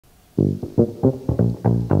Today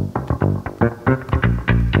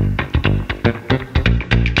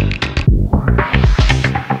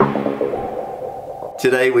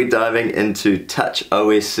we're diving into Touch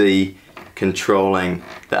OSC controlling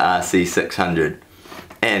the RC600,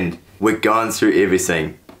 and we're going through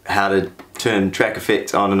everything. How to turn track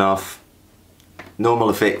effects on and off, normal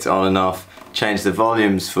effects on and off, change the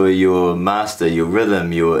volumes for your master, your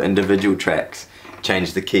rhythm, your individual tracks,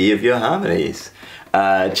 change the key of your harmonies,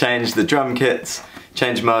 change the drum kits,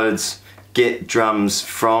 change modes, get drums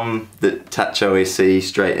from the Touch OSC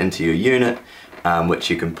straight into your unit, which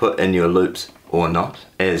you can put in your loops or not,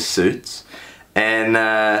 as suits, and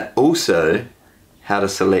also how to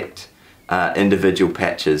select individual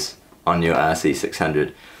patches on your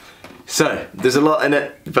RC600. So there's a lot in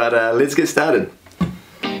it, but let's get started.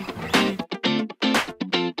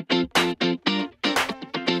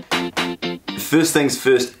 First things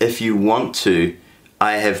first, if you want to,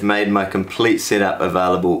 I have made my complete setup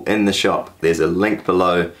available in the shop. There's a link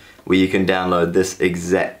below where you can download this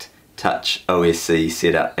exact Touch OSC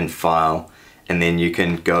setup and file, and then you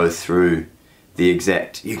can go through the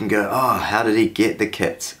exact, you can go, oh, how did he get the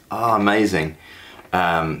kits? Oh, amazing.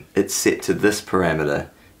 It's set to this parameter.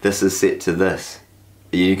 This is set to this.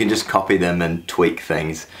 You can just copy them and tweak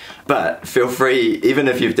things. But feel free, even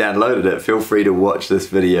if you've downloaded it, feel free to watch this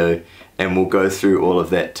video and we'll go through all of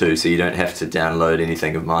that too, so you don't have to download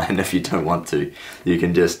anything of mine if you don't want to. You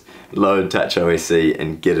can just load Touch OSC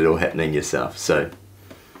and get it all happening yourself. So,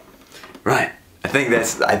 right. I think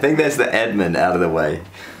that's the admin out of the way.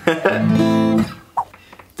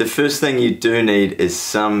 The first thing you do need is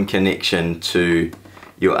some connection to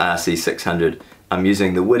your RC600. I'm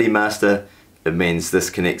using the Midi master. It means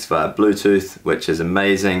this connects via Bluetooth, which is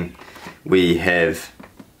amazing. We have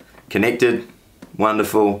connected,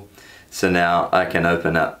 wonderful. So now I can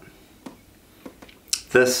open up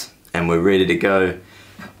this and we're ready to go.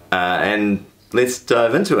 And let's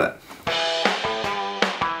dive into it.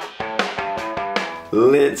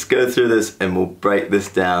 Let's go through this and we'll break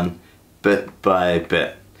this down bit by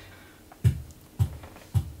bit.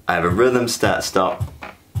 I have a rhythm start stop.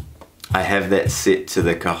 I have that set to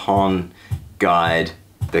the Shanhun guide,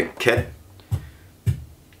 the kit,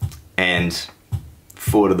 and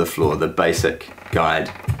 4 to the floor, the basic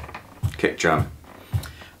guide kick drum.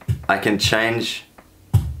 I can change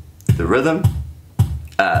the rhythm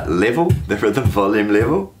level, the rhythm volume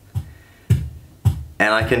level,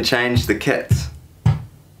 and I can change the kits.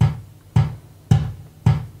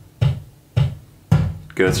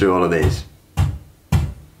 Go through all of these.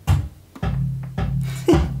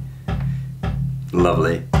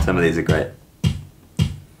 Lovely. Some of these are great.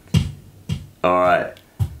 Alright.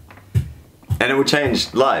 And it will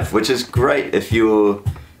change live, which is great if you're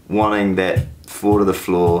wanting that 4 to the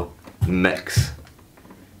floor mix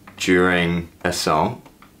during a song.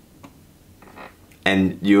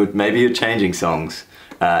 And maybe you're changing songs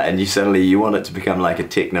and you want it to become like a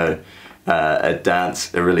techno, a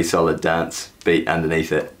dance, a really solid dance beat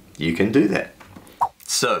underneath it. You can do that.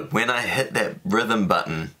 So when I hit that rhythm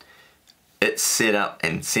button, it's set up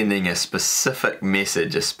and sending a specific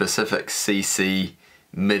message, a specific CC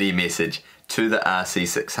MIDI message to the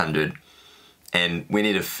RC600, and we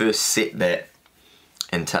need to first set that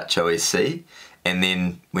in Touch OSC, and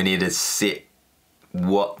then we need to set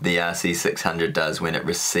what the RC600 does when it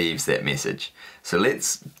receives that message. So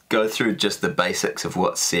let's go through just the basics of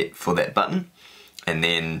what's set for that button, and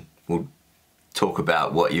then we'll talk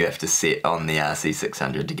about what you have to set on the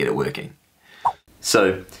RC600 to get it working.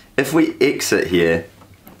 So if we exit here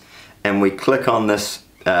and we click on this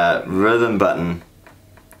rhythm button,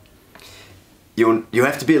 you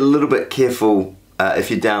have to be a little bit careful if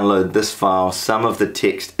you download this file. Some of the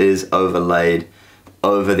text is overlaid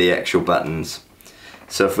over the actual buttons.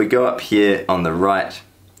 So if we go up here on the right,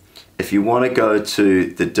 if you want to go to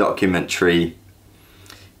the document tree,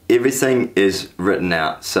 everything is written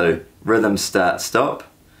out. So rhythm start stop,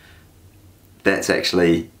 that's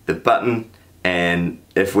actually the button. And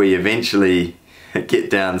if we eventually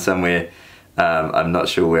get down somewhere, I'm not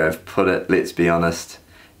sure where I've put it, let's be honest,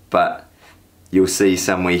 but you'll see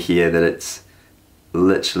somewhere here that it's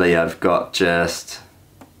literally, I've got just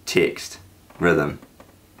text, rhythm.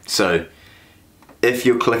 So if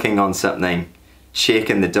you're clicking on something,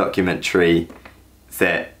 check in the document tree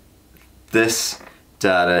that this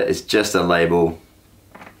data is just a label,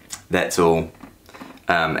 that's all.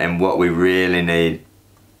 And what we really need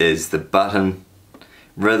is the button,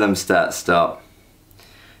 rhythm start stop.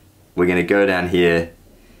 We're going to go down here,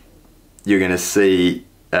 you're going to see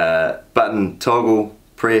button toggle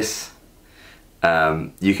press.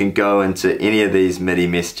 You can go into any of these MIDI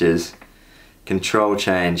messages control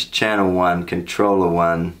change, channel 1, controller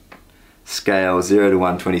 1, scale 0 to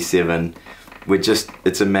 127.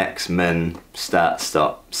 It's a max min start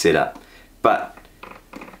stop setup. But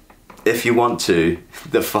if you want to,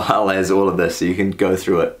 the file has all of this, so you can go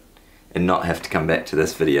through it and not have to come back to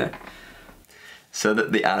this video. So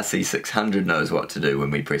that the RC600 knows what to do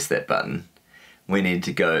when we press that button, we need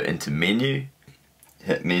to go into menu,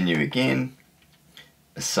 hit menu again,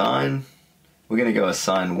 assign. We're going to go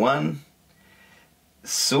assign 1.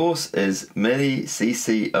 Source is Midi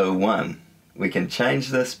CC01. We can change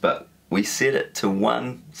this, but we set it to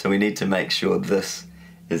 1, so we need to make sure this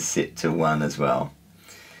is set to 1 as well.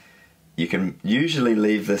 You can usually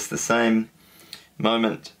leave this the same.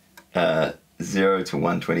 Moment 0 to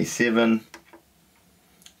 127.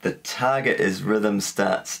 The target is rhythm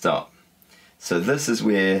start stop. So this is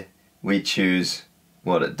where we choose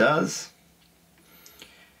what it does.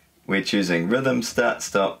 We're choosing rhythm start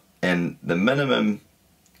stop, and the minimum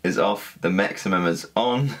is off, the maximum is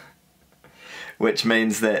on, which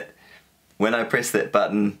means that when I press that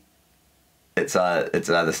button, it's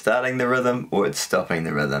either starting the rhythm or it's stopping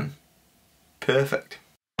the rhythm. Perfect.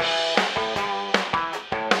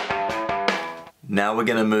 Now we're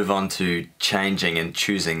going to move on to changing and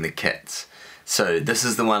choosing the kits. So this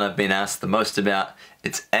is the one I've been asked the most about.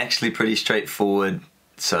 It's actually pretty straightforward,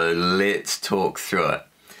 so let's talk through it.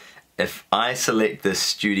 If I select this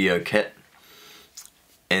studio kit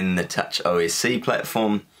in the Touch OSC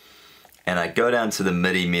platform and I go down to the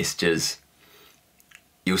MIDI messages,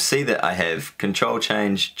 you'll see that I have control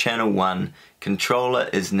change, channel 1, controller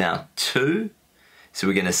is now 2, so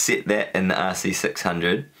we're going to set that in the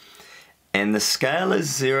RC600, and the scale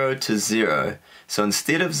is 0 to 0, so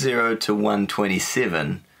instead of 0 to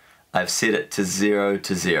 127, I've set it to 0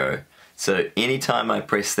 to 0. So anytime I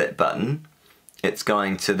press that button, it's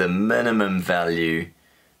going to the minimum value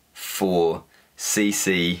for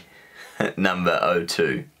CC number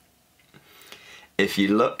 02. If we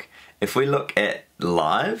look at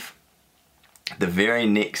live, the very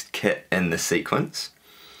next kit in the sequence,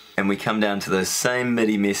 and we come down to those same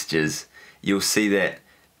MIDI messages, you'll see that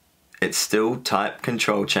it's still type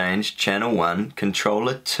control change, channel 1,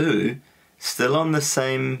 controller 2, still on the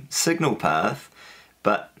same signal path,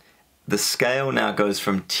 but the scale now goes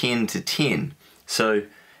from 10 to 10. So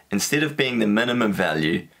instead of being the minimum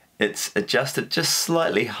value, it's adjusted just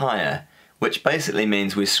slightly higher, which basically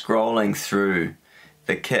means we're scrolling through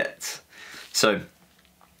the kits. So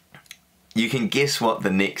you can guess what the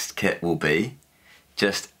next kit will be,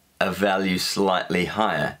 just a value slightly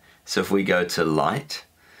higher. So if we go to light,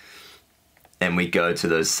 and we go to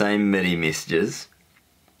those same MIDI messages,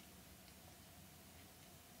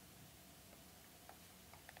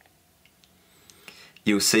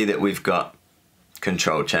 you'll see that we've got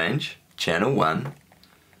control change, channel 1,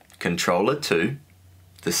 controller 2,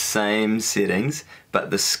 the same settings,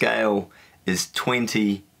 but the scale is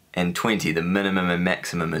 20 and 20. The minimum and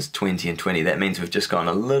maximum is 20 and 20. That means we've just gone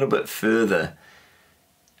a little bit further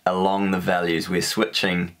along the values. We're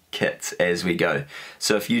switching kits as we go.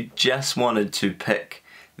 So if you just wanted to pick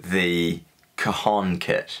the cajon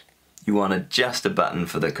kit, you wanted just a button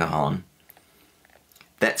for the cajon,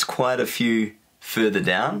 that's quite a few further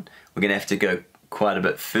down. We're going to have to go quite a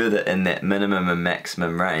bit further in that minimum and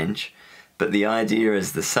maximum range, but the idea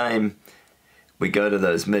is the same. We go to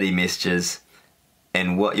those MIDI messages,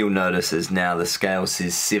 and what you'll notice is now the scale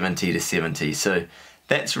says 70 to 70. So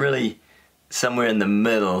that's really somewhere in the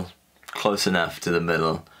middle, close enough to the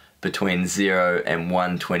middle, between 0 and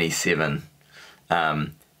 127.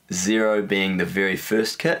 0 being the very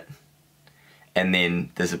first kit, and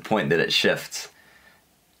then there's a point that it shifts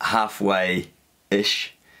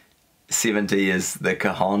halfway-ish. 70 is the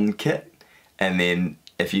cajon kit, and then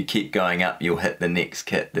if you keep going up, you'll hit the next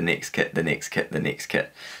kit, the next kit, the next kit, the next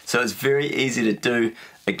kit. So it's very easy to do.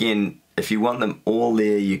 Again, if you want them all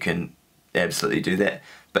there, you can absolutely do that,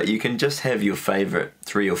 but you can just have your favorite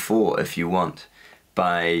 3 or 4 if you want,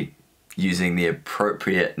 by using the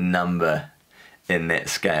appropriate number in that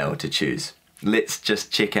scale to choose. Let's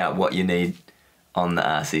just check out what you need on the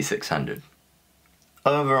RC600.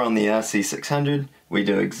 Over on the RC600, we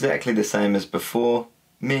do exactly the same as before.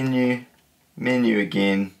 Menu, menu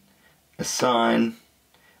again, assign.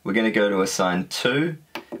 We're going to go to assign 2.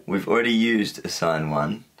 We've already used assign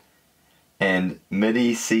 1. And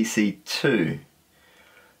MIDI CC2.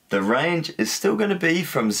 The range is still going to be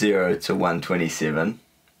from 0 to 127.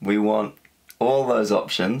 We want all those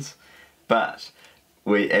options, but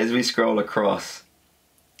as we scroll across,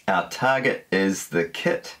 our target is the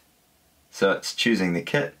kit, so it's choosing the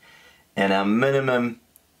kit, and our minimum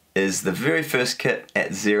is the very first kit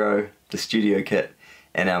at 0, the studio kit,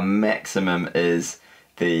 and our maximum is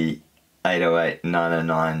the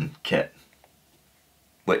 808-909 kit,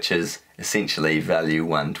 which is essentially value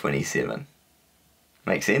 127.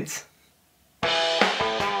 Make sense?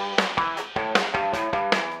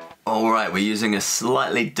 Alright, we're using a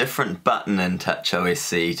slightly different button in Touch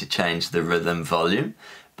OSC to change the rhythm volume,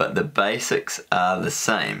 but the basics are the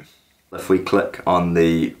same. If we click on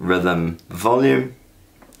the rhythm volume,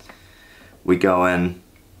 we go in,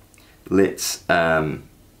 let's,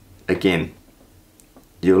 again,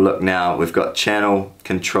 you'll look now, we've got channel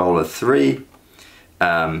controller 3,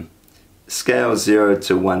 scale 0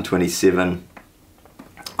 to 127.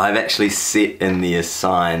 I've actually set in the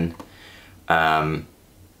assign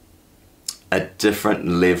a different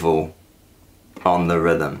level on the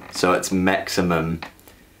rhythm. So its maximum,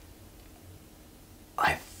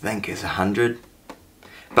 I think, is 100.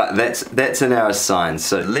 But that's in our assign.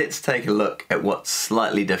 So let's take a look at what's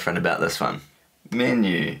slightly different about this one.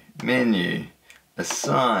 Menu,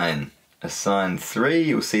 assign 3,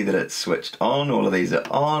 you'll see that it's switched on, all of these are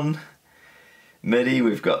on. Midi,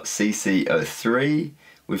 we've got CC03,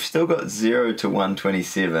 we've still got 0 to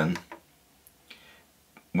 127.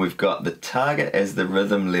 We've got the target as the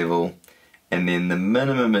rhythm level, and then the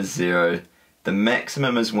minimum is 0, the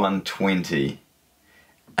maximum is 120.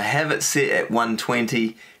 I have it set at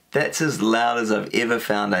 120, that's as loud as I've ever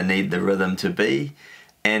found I need the rhythm to be,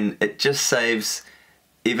 and it just saves,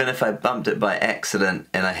 even if I bumped it by accident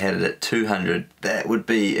and I had it at 200, that would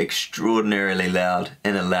be extraordinarily loud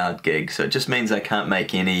in a loud gig. So it just means I can't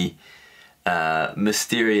make any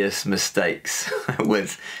mysterious mistakes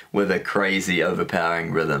with a crazy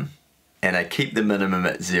overpowering rhythm. And I keep the minimum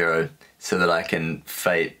at 0 so that I can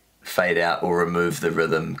fade out or remove the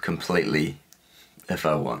rhythm completely if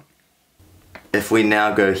I want. If we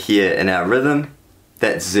now go here in our rhythm,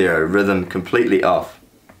 that's 0, rhythm completely off.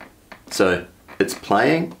 So it's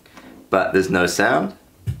playing, but there's no sound.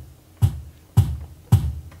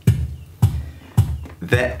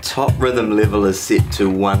 That top rhythm level is set to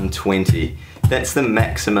 120. That's the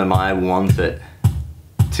maximum I want it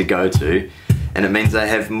to go to, and it means I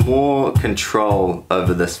have more control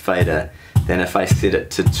over this fader than if I set it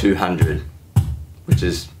to 200, which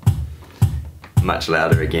is much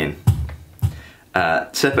louder again.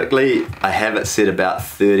 Typically I have it set about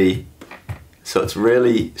 30, so it's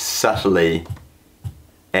really subtly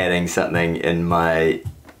adding something in my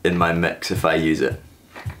mix if I use it.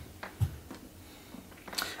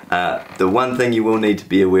 The one thing you will need to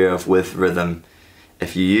be aware of with rhythm,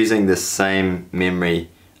 if you're using the same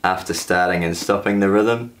memory after starting and stopping the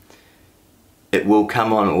rhythm, it will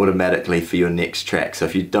come on automatically for your next track. So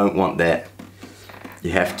if you don't want that,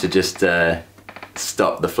 you have to just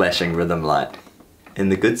stop the flashing rhythm light.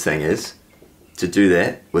 And the good thing is, to do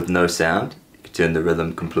that with no sound, you can turn the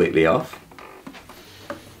rhythm completely off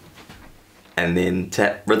and then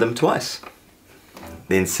tap rhythm twice.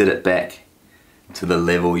 Then set it back to the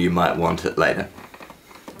level you might want it later.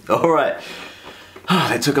 Alright,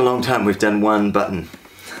 that took a long time, we've done one button.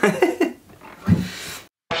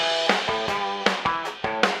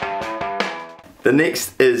 The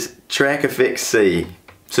next is Track Effects C.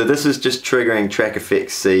 So this is just triggering Track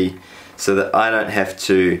Effects C so that I don't have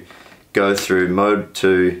to go through mode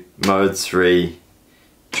 2, mode 3,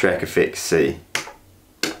 Track Effects C.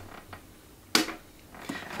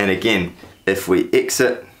 And again, if we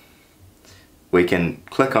exit, we can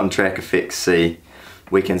click on Track Effects C.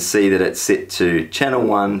 We can see that it's set to channel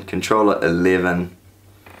 1, controller 11,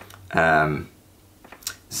 0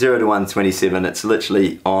 to 127, it's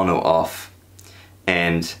literally on or off,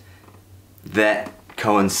 and that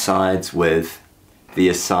coincides with the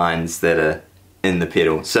assigns that are in the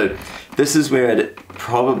pedal. So this is where it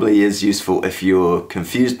probably is useful if you're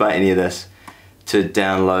confused by any of this to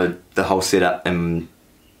download the whole setup on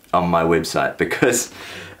my website, because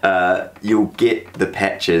you'll get the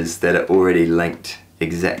patches that are already linked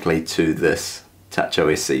exactly to this Touch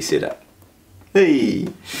OSC setup. Hey!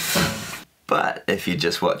 But if you're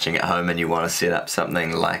just watching at home and you want to set up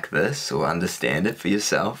something like this or understand it for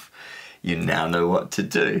yourself, you now know what to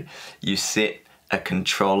do. You set a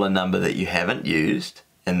controller number that you haven't used,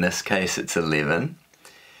 in this case it's 11.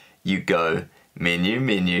 You go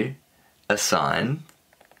menu, assign.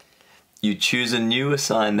 You choose a new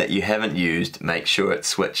assign that you haven't used, make sure it's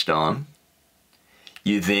switched on.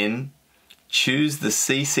 You then choose the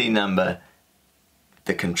CC number,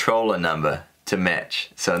 the controller number, to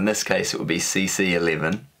match. So in this case it would be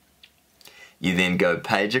CC11. You then go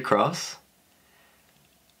page across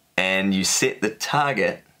and you set the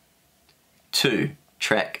target to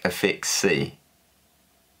Track Effects C.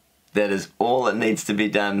 That is all that needs to be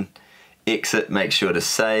done. Exit, make sure to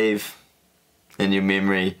save, in your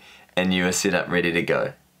memory and you are set up ready to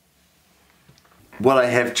go. What I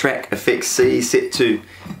have track effect C set to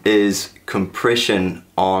is compression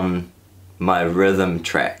on my rhythm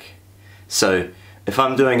track. So if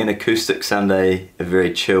I'm doing an acoustic Sunday, a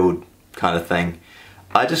very chilled kind of thing,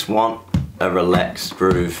 I just want a relaxed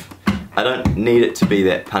groove. I don't need it to be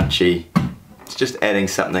that punchy. It's just adding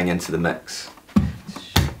something into the mix.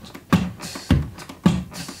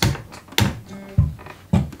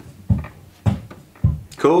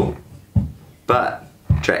 Cool, but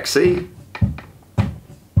track C,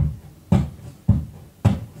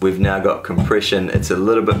 we've now got compression. It's a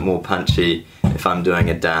little bit more punchy if I'm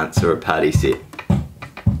doing a dance or a party set.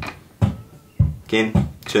 Again,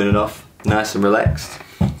 turn it off, nice and relaxed.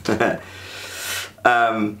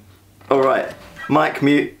 Alright, mic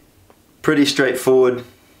mute, pretty straightforward.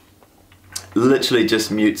 Literally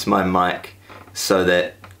just mutes my mic so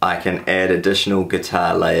that I can add additional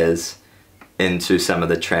guitar layers into some of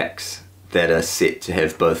the tracks that are set to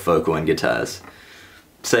have both vocal and guitars.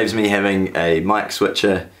 Saves me having a mic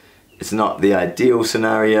switcher. It's not the ideal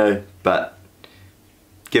scenario, but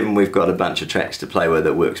given we've got a bunch of tracks to play with,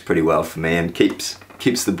 it works pretty well for me and keeps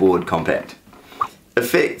the board compact.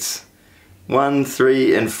 Effects 1,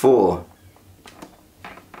 3 and 4.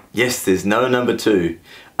 Yes, there's no number 2.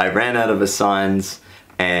 I ran out of assigns,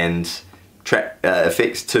 and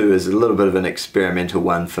effects 2 is a little bit of an experimental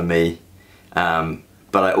one for me.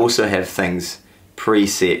 But I also have things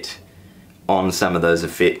preset on some of those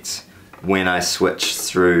effects when I switch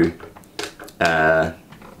through the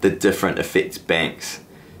different effects banks.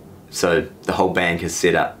 So the whole bank is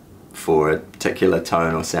set up for a particular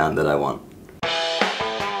tone or sound that I want.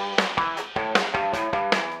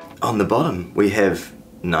 On the bottom we have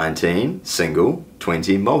 19 single,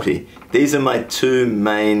 20 multi. These are my two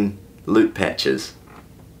main loop patches.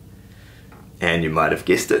 And you might have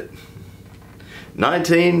guessed it.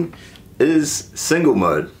 19 is single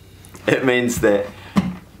mode. It means that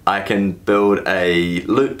I can build a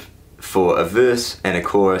loop for a verse and a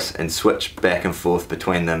chorus and switch back and forth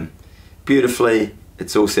between them beautifully.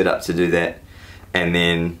 It's all set up to do that, and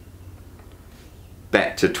then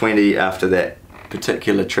back to 20 after that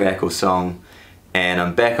particular track or song, and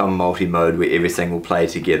I'm back on multi mode where everything will play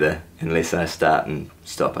together unless I start and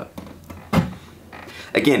stop it.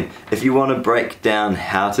 Again, if you want to break down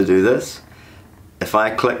how to do this, if I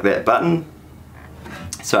click that button,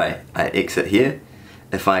 sorry, I exit here.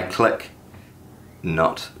 If I click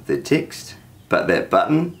not the text, but that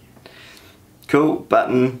button, cool,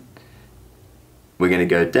 button, we're going to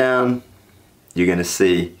go down, you're going to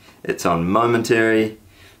see it's on momentary,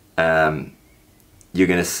 you're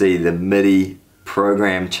going to see the Midi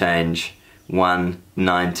program change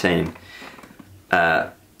 119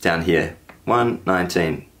 down here,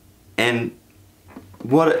 119, and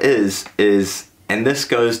what it is, and this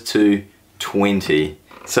goes to 20.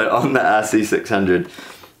 So on the RC600,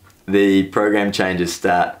 the program changes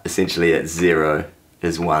start essentially at 0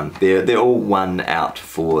 is 1. They're all 1 out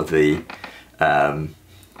for the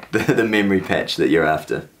memory patch that you're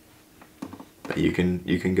after. But you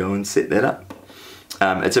can go and set that up.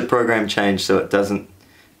 It's a program change, so it doesn't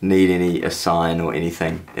need any assign or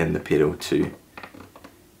anything in the pedal to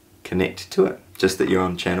connect to it. Just that you're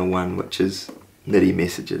on channel 1, which is MIDI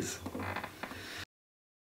messages.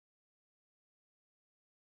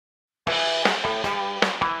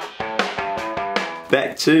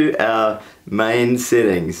 Back to our main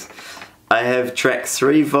settings. I have track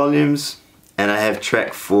 3 volumes and I have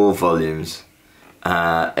track 4 volumes.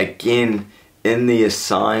 Again, in the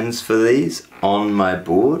assigns for these on my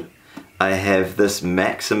board, I have this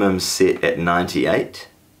maximum set at 98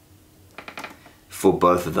 for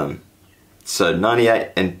both of them. So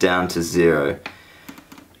 98 and down to 0.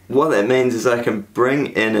 What that means is I can bring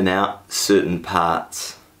in and out certain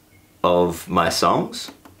parts of my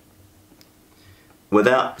songs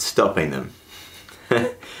without stopping them.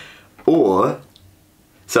 Or,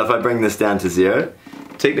 so if I bring this down to 0,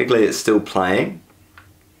 technically it's still playing.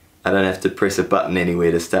 I don't have to press a button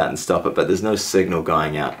anywhere to start and stop it, but there's no signal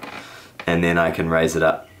going out. And then I can raise it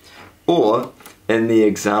up. Or, in the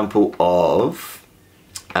example of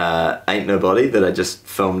Ain't Nobody that I just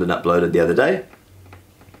filmed and uploaded the other day,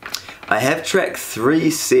 I have track 3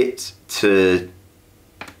 set to,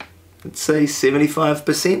 let's say,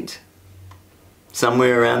 75%.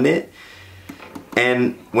 Somewhere around there,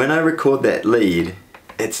 and when I record that lead,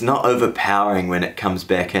 it's not overpowering when it comes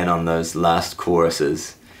back in on those last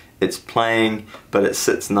choruses. It's playing, but it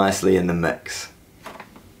sits nicely in the mix.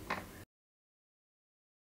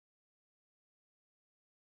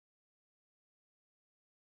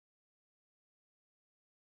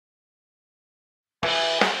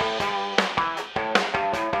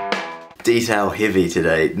 detail heavy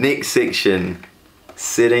today. Next section,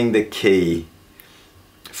 setting the key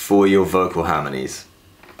for your vocal harmonies.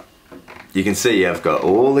 You can see I've got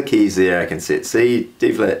all the keys there. I can set C,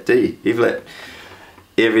 D flat, D, E flat,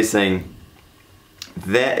 everything.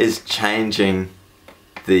 That is changing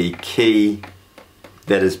the key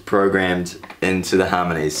that is programmed into the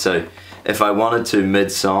harmonies. So if I wanted to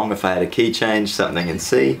mid-song, if I had a key change, something in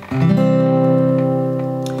C,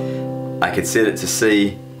 I could set it to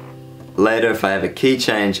C. Later, if I have a key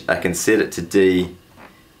change, I can set it to D.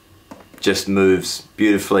 Just moves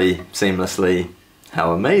beautifully, seamlessly.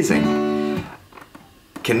 How amazing.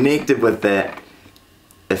 Connected with that,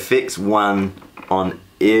 effects 1 on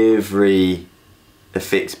every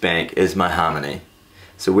effects bank is my harmony.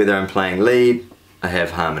 So whether I'm playing lead, I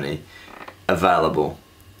have harmony available.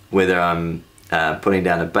 Whether I'm putting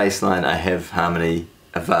down a bass line, I have harmony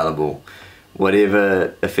available.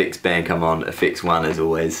 Whatever effects bank I'm on, effects 1 is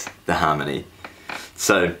always the harmony.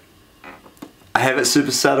 So I have it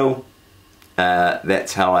super subtle.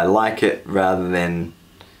 That's how I like it, rather than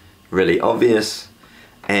really obvious.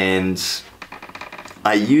 And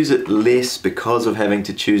I use it less because of having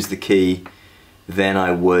to choose the key than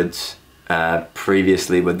I would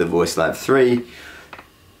previously with the Voice Live 3,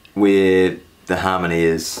 where the harmony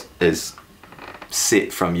is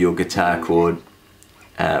set from your guitar chord,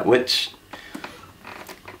 which,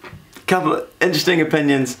 couple of interesting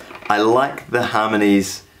opinions. I like the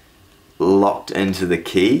harmonies locked into the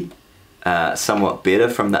key somewhat better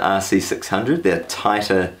from the RC600. They're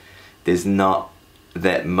tighter. There's not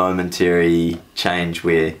that momentary change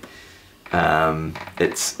where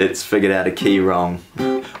it's figured out a key wrong,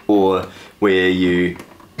 or where you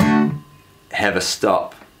have a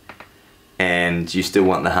stop and you still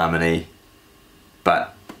want the harmony,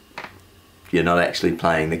 but you're not actually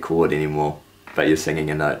playing the chord anymore, but you're singing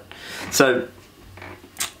a note. So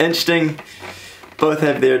interesting. Both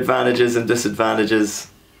have their advantages and disadvantages.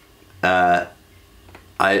 I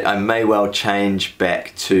may well change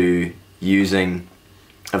back to using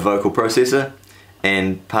a vocal processor,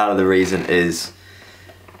 and part of the reason is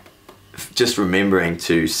just remembering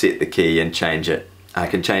to set the key and change it. I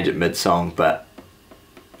can change it mid-song, but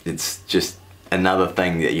it's just another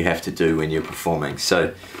thing that you have to do when you're performing.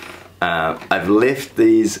 So I've left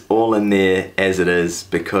these all in there as it is,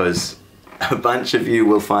 because a bunch of you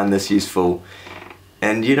will find this useful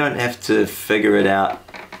and you don't have to figure it out.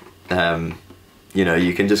 You know,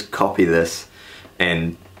 you can just copy this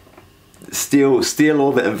and steal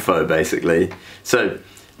all the info, basically. So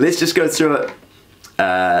let's just go through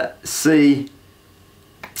it. C,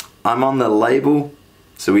 I'm on the label,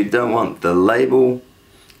 so we don't want the label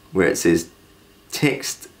where it says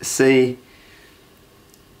text C.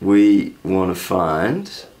 We want to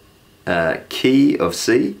find key of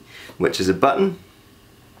C, which is a button.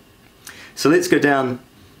 So let's go down,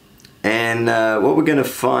 and what we're going to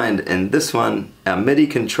find in this one, our Midi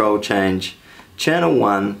control change, channel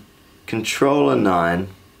 1, controller 9,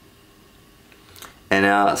 and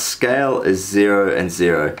our scale is 0 and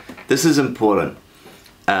 0. This is important.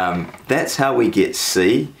 That's how we get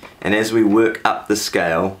C, and as we work up the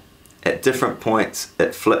scale, at different points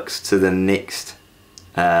it flicks to the next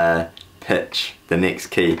pitch, the next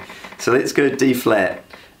key. So let's go D flat.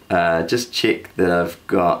 Just check that I've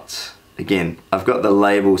got, again, I've got the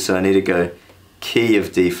label, so I need to go key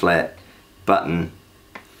of D flat, button.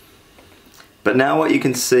 But now what you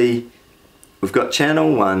can see, we've got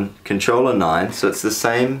channel 1, controller 9, so it's the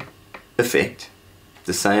same effect,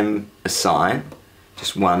 the same assign,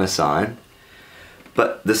 just one assign,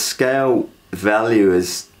 but the scale value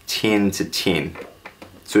is 10 to 10.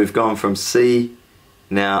 So we've gone from C,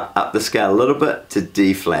 now up the scale a little bit, to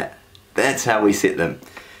D flat. That's how we set them.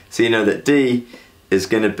 So you know that D is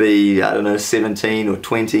going to be, I don't know, 17 or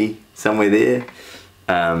 20, somewhere there.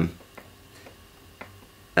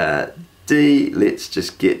 D, let's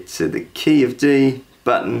just get to the key of D,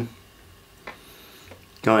 button,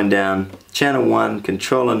 going down, channel 1,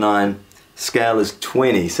 controller 9, scale is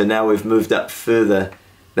 20, so now we've moved up further.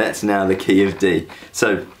 That's now the key of D.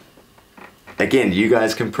 So again, you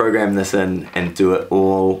guys can program this in and do it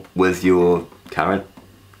all with your current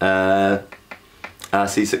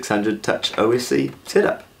RC600 Touch OSC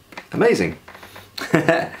setup. Amazing.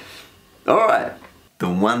 Alright, the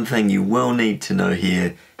one thing you will need to know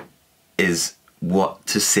here is what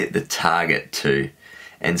to set the target to.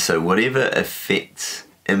 And so whatever effects,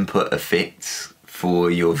 input effects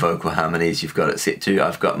for your vocal harmonies you've got it set to,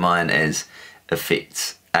 I've got mine as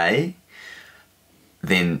effects A.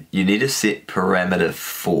 Then you need to set parameter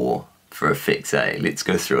 4 for effects A. Let's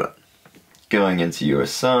go through it. Going into your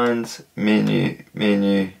assigns, menu,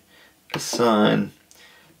 assign,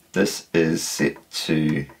 this is set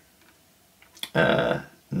to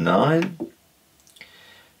 9,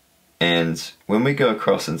 and when we go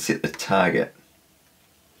across and set the target,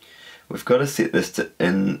 we've got to set this to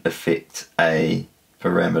in effect a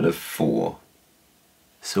parameter 4.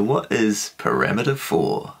 So what is parameter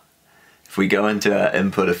 4? If we go into our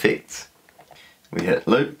input effects, we hit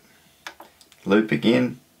loop, loop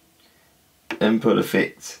again, input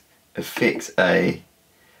effects, effects A,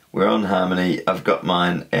 we're on harmony, I've got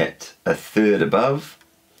mine at 1/3 above.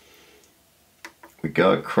 We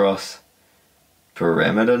go across,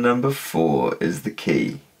 parameter number 4 is the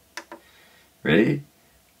key. Ready?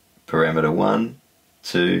 Parameter 1,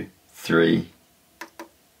 2, 3,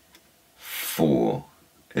 4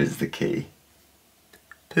 is the key.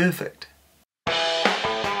 Perfect.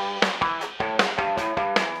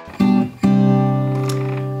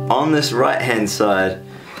 On this right hand side,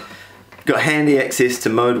 got handy access to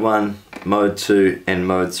mode 1, mode 2 and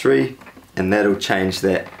mode 3, and that'll change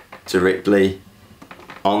that directly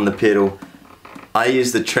on the pedal. I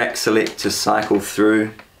use the track select to cycle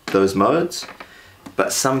through those modes,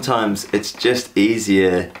 but sometimes it's just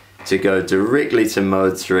easier to go directly to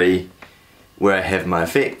mode 3 where I have my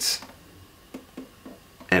effects,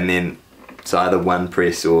 and then it's either one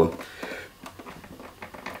press or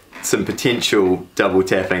some potential double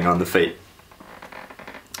tapping on the feet.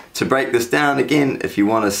 To break this down again, if you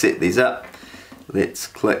want to set these up, let's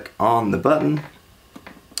click on the button.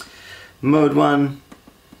 Mode 1,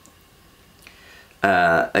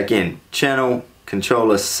 again, channel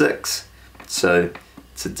controller 6, so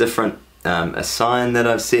it's a different assign that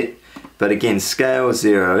I've set, but again, scale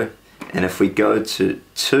 0, and if we go to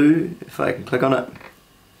 2, if I can click on it,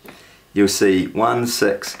 you'll see 1,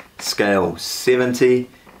 6, scale 70,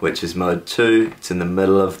 which is mode 2, it's in the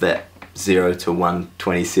middle of that 0 to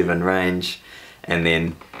 127 range, and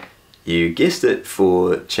then you guessed it,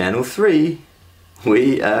 for channel 3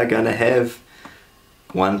 we are going to have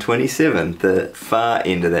 127, the far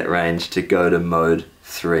end of that range, to go to mode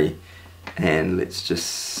 3. And let's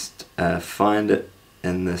just find it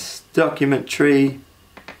in this document tree.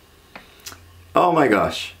 Oh my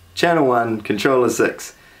gosh, channel 1, controller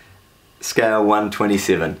 6, scale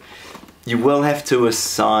 127. You will have to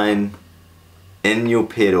assign in your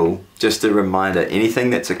pedal, just a reminder, anything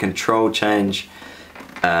that's a control change,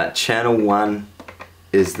 channel 1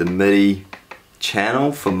 is the MIDI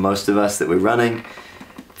channel for most of us that we're running.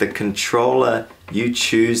 The controller, you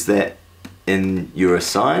choose that in your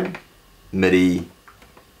assign, MIDI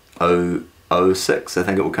 06 I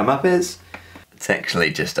think it will come up as. It's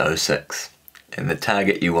actually just 06, and the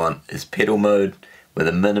target you want is pedal mode with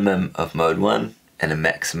a minimum of mode 1 and a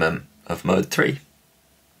maximum of mode 3.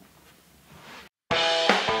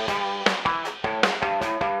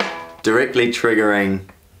 Directly triggering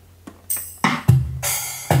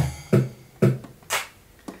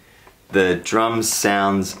the drum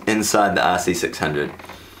sounds inside the RC600.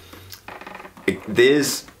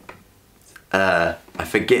 There's, I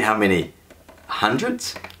forget how many,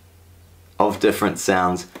 hundreds of different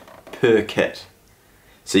sounds per kit.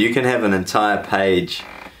 So you can have an entire page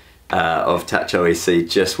of Touch OSC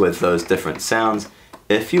just with those different sounds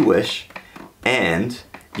if you wish, and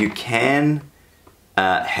you can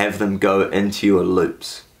have them go into your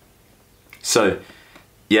loops. So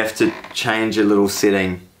you have to change a little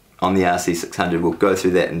setting on the RC600. We'll go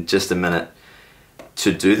through that in just a minute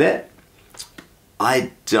to do that.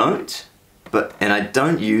 I don't, and I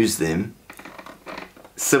don't use them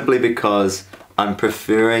simply because I'm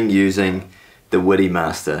preferring using the Midi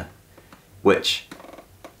master, which,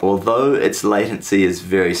 although its latency is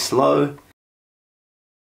very slow,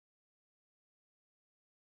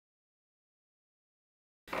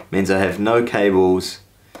 means I have no cables,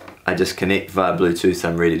 I just connect via Bluetooth,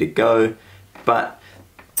 I'm ready to go. But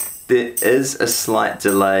there is a slight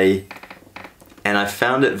delay, and I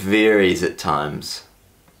found it varies at times.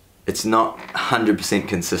 It's not 100%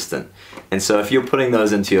 consistent, and so if you're putting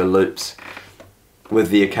those into your loops with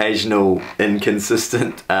the occasional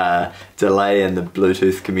inconsistent delay in the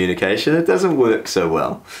Bluetooth communication, it doesn't work so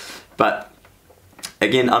well. But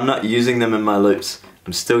again, I'm not using them in my loops.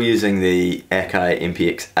 I'm still using the Akai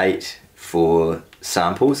MPX8 for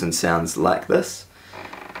samples and sounds like this,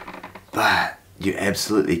 but you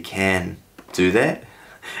absolutely can do that,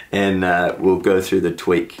 and we'll go through the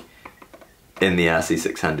tweak in the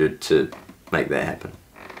RC600 to make that happen.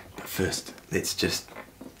 But first, let's just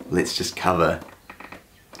cover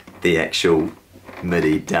the actual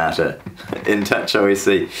MIDI data in Touch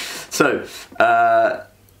OSC. So,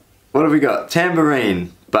 what have we got?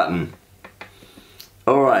 Tambourine button.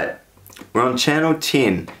 Alright, we're on channel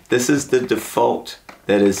 10. This is the default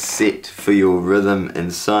that is set for your rhythm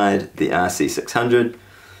inside the RC600.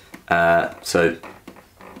 So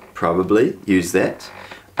probably use that.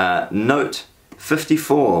 Note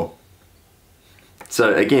 54.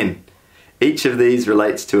 So again, each of these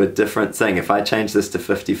relates to a different thing. If I change this to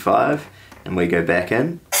 55 and we go back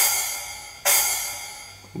in,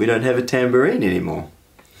 we don't have a tambourine anymore.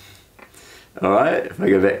 Alright, if I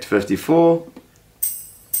go back to 54,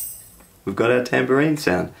 we've got our tambourine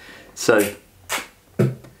sound. So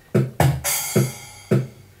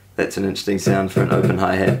that's an interesting sound for an open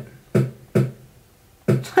hi-hat.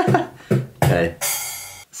 Okay.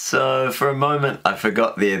 So for a moment I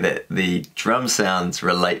forgot there that the drum sounds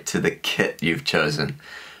relate to the kit you've chosen.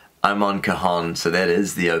 I'm on cajon, so that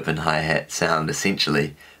is the open hi-hat sound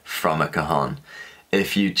essentially from a cajon.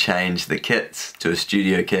 If you change the kits to a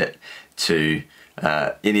studio kit, to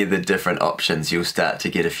any of the different options, you'll start to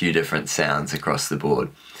get a few different sounds across the board.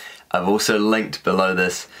 I've also linked below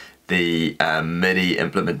this the Midi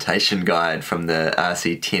implementation guide from the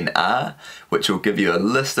RC10R, which will give you a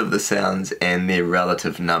list of the sounds and their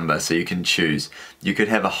relative number, so you can choose. You could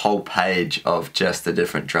have a whole page of just the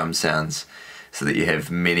different drum sounds so that you have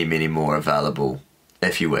many, many more available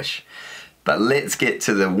if you wish. But let's get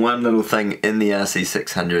to the one little thing in the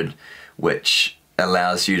RC600 which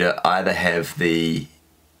allows you to either have the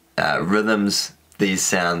rhythms, these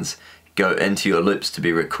sounds, go into your loops to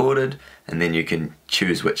be recorded, and then you can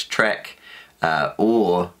choose which track,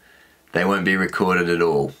 or they won't be recorded at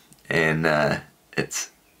all, and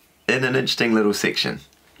it's in an interesting little section.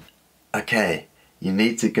 Okay, you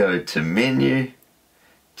need to go to menu,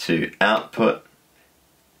 to output,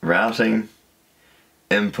 routing,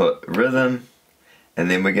 input rhythm,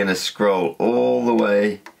 and then we're going to scroll all the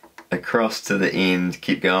way across to the end,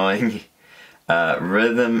 keep going,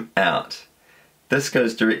 rhythm out. This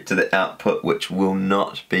goes direct to the output, which will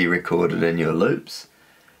not be recorded in your loops,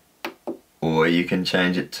 or you can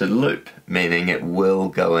change it to loop, meaning it will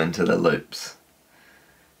go into the loops.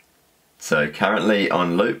 So currently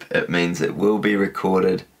on loop, it means it will be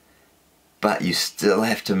recorded, but you still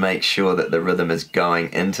have to make sure that the rhythm is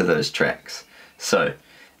going into those tracks. So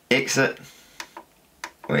exit,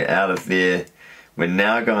 we're out of there, we're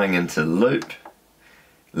now going into loop.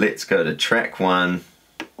 Let's go to track 1,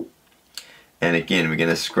 and again we're going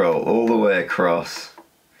to scroll all the way across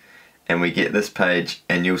and we get this page,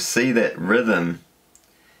 and you'll see that rhythm,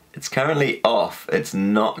 it's currently off, it's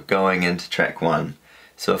not going into track 1.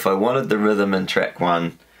 So if I wanted the rhythm in track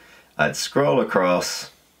 1, I'd scroll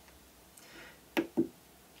across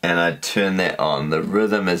and I'd turn that on. The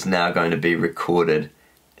rhythm is now going to be recorded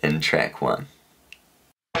in track 1.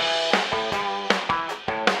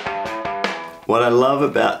 What I love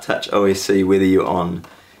about Touch OSC, whether you're on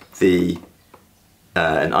the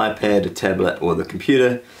an iPad, a tablet, or the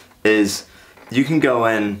computer, is you can go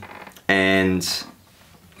in and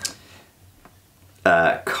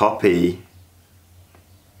copy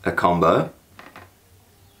a combo.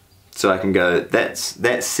 So I can go, that's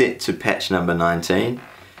set to patch number 19.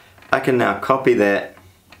 I can now copy that,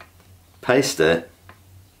 paste it.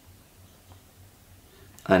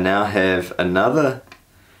 I now have another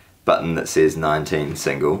button that says 19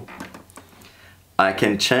 single. I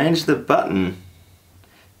can change the button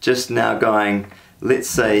just now going, let's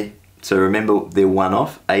say, so remember they're one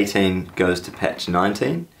off, 18 goes to patch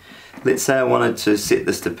 19. Let's say I wanted to set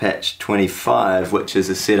this to patch 25, which is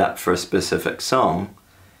a setup for a specific song.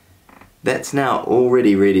 That's now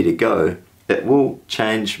already ready to go. It will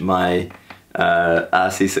change my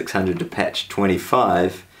RC600 to patch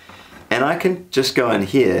 25, and I can just go in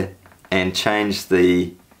here and change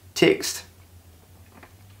the text.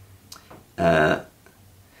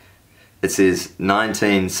 It says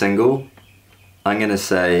 19 single. I'm going to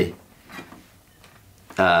say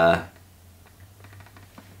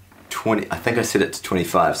 20, I think I set it to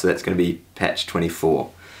 25, so that's going to be patch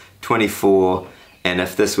 24. 24, and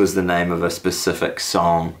if this was the name of a specific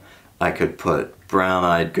song, I could put Brown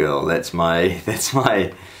Eyed Girl. That's my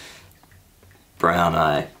brown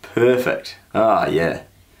eye. Perfect. Ah, yeah.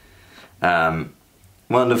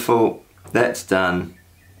 Wonderful. That's done.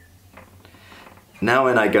 Now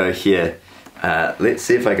when I go here, let's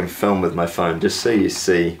see if I can film with my phone, just so you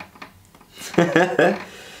see.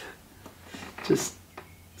 Just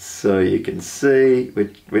so you can see.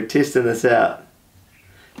 We're testing this out.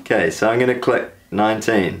 Okay, so I'm going to click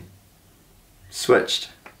 19. Switched.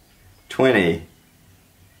 20.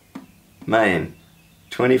 Main.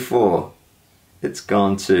 24. It's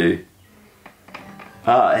gone to...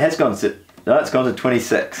 Ah, it has gone to... No, it's gone to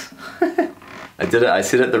 26. I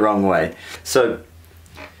said it the wrong way. So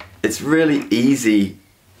it's really easy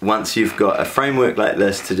once you've got a framework like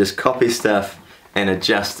this to just copy stuff and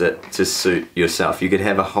adjust it to suit yourself. You could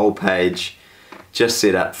have a whole page just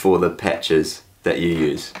set up for the patches that you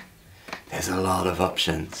use. There's a lot of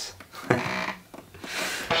options.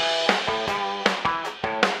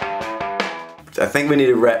 I think we need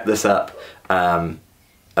to wrap this up. A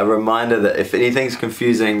reminder that if anything's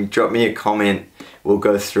confusing, drop me a comment, we'll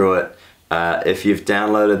go through it. If you've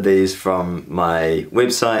downloaded these from my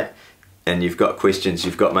website and you've got questions,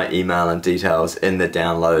 you've got my email and details in the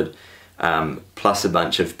download, plus a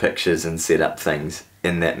bunch of pictures and setup things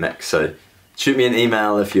in that mix. So shoot me an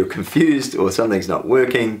email if you're confused or something's not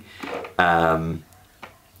working. We're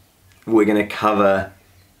going to cover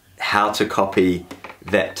how to copy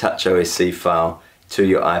that Touch OSC file to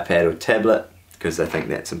your iPad or tablet, because I think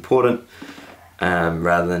that's important,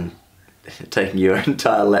 rather than taking your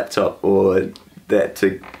entire laptop or that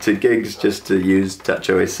to gigs just to use Touch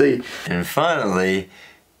OSC. And finally,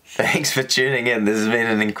 thanks for tuning in. This has been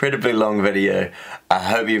an incredibly long video. I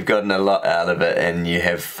hope you've gotten a lot out of it and you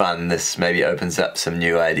have fun. This maybe opens up some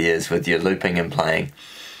new ideas with your looping and playing.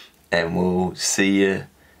 And we'll see you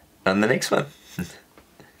on the next one.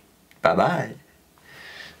 Bye bye.